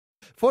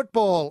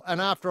football.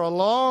 And after a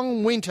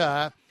long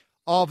winter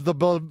of the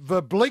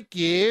Verbeek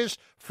years,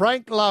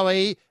 Frank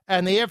Lowy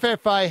and the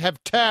FFA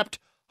have tapped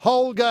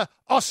Holger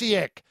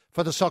Osieck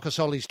for the Soccer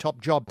Solly's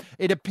top job.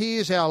 It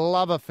appears our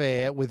love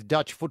affair with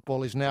Dutch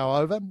football is now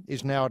over,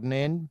 is now at an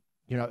end.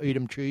 You know,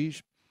 Edam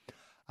cheese,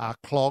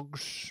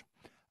 clogs,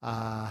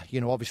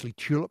 obviously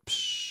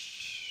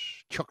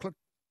tulips, chocolate,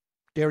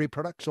 dairy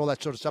products, all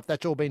that sort of stuff.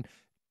 That's all been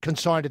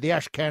consigned to the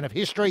ash can of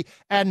history.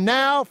 And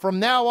now, from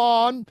now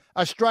on,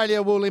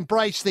 Australia will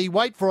embrace the,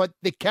 wait for it,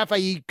 the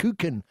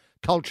Kaffeekuchen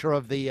culture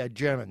of the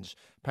Germans.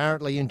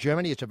 Apparently in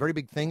Germany, it's a very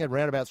big thing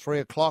around about 3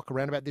 o'clock,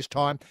 around about this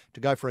time,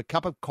 to go for a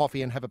cup of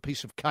coffee and have a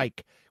piece of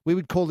cake. We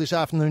would call this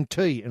afternoon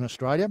tea in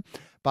Australia,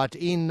 but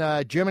in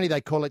Germany they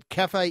call it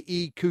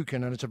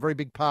Kaffeekuchen, and it's a very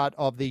big part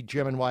of the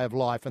German way of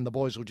life, and the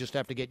boys will just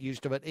have to get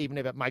used to it, even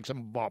if it makes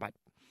them vomit.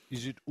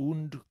 Is it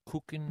und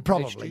Kuchen?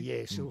 Probably,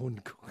 yes,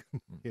 und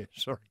Kuchen. Yeah,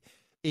 sorry.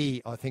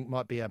 I think,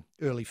 might be an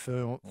early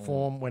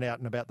form, went out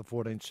in about the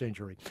 14th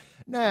century.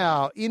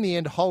 Now, in the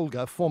end,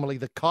 Holger, formerly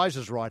the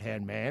Kaiser's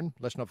right-hand man,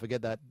 let's not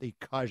forget that, the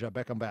Kaiser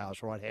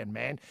Beckenbauer's right-hand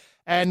man,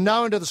 and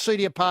known to the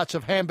seedier parts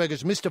of Hamburg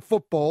as Mr.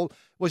 Football,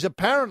 was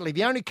apparently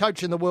the only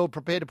coach in the world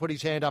prepared to put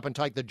his hand up and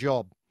take the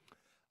job.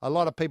 A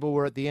lot of people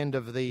were at the end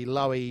of the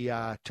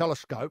Lowy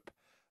telescope,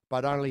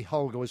 but only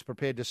Holger was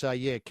prepared to say,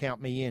 yeah, count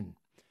me in.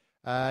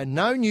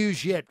 No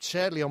news yet,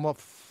 sadly, on what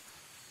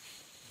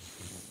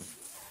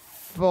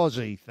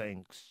Fozzie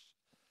thinks.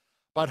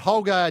 But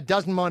Holger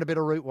doesn't mind a bit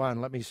of Route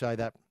 1, let me say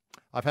that.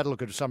 I've had a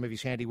look at some of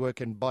his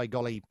handiwork, and by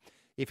golly,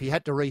 if he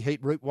had to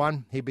reheat Route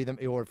 1, he'd be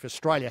the, or if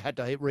Australia had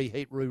to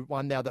reheat Route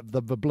 1, now that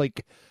the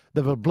Verbeek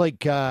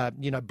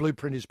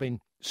blueprint has been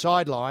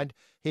sidelined,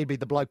 he'd be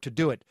the bloke to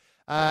do it.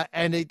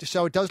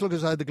 So it does look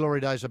as though the glory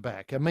days are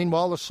back. And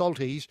meanwhile, the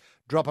Salties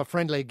drop a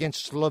friendly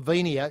against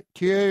Slovenia.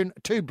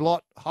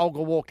 2-blot.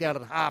 Holger walked out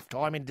at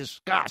half-time in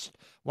disgust,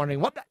 wondering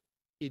what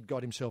he'd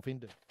got himself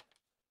into.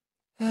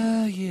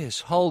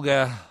 Yes,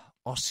 Holger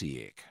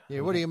Osieck. Yeah,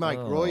 what do you make,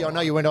 Roy? I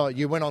know you went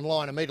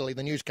online immediately.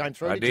 The news came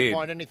through. Did you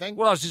find anything?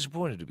 Well, I was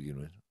disappointed to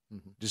begin with.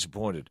 Mm-hmm.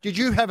 Disappointed. Did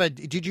you have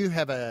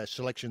a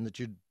selection that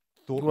you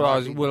thought?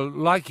 Well,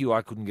 like you,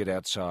 I couldn't get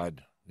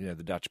outside. The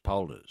Dutch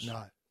polders.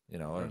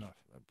 No.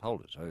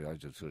 Polders. I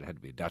just thought it had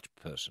to be a Dutch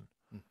person.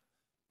 Mm.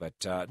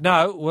 But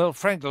no. Well,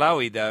 Frank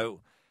Lowy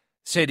though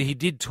said he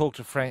did talk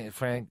to Frank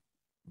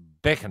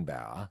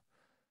Beckenbauer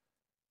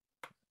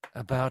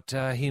about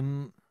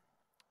him.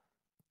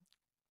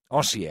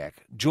 Osieck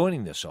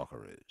joining the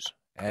Socceroos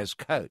as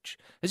coach,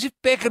 as if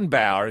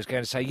Beckenbauer is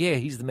going to say, yeah,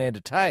 he's the man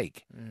to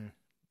take. Mm.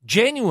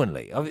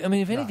 Genuinely. I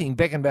mean, if anything,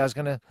 Beckenbauer's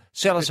going to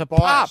sell us a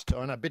pup.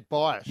 I know, a bit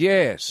biased.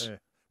 Yes. Yeah.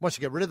 Wants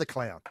to get rid of the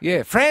clown.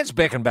 Yeah, Franz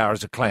Beckenbauer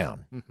is a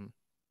clown. Mm-hmm.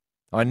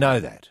 I know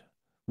that.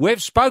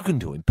 We've spoken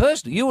to him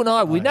personally. You and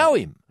I, we know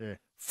him. Yeah.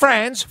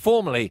 Franz,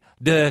 formerly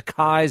der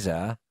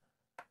Kaiser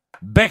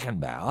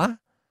Beckenbauer,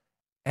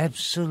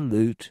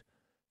 absolute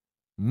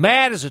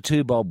mad as a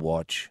two-bob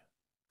watch.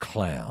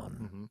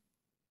 Clown,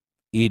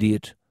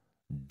 idiot,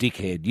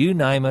 dickhead, you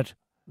name it.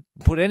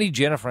 Put any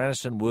Jennifer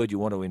Aniston word you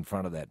want to in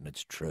front of that, and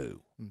it's true.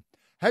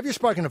 Have you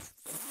spoken to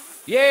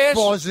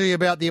Fozzie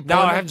about the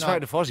appointment? No, I haven't spoken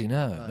to Fozzie,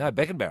 no.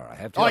 Beckenbauer I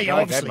have. I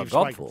gave him a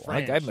gobful.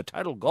 I gave him a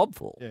total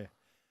gobful.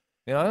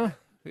 Yeah.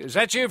 Is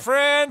that you,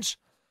 friends?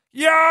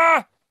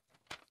 Yeah!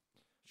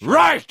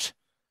 Right!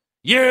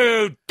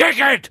 You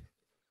dickhead!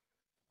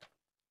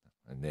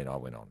 And then I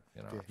went on.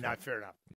 No, fair enough.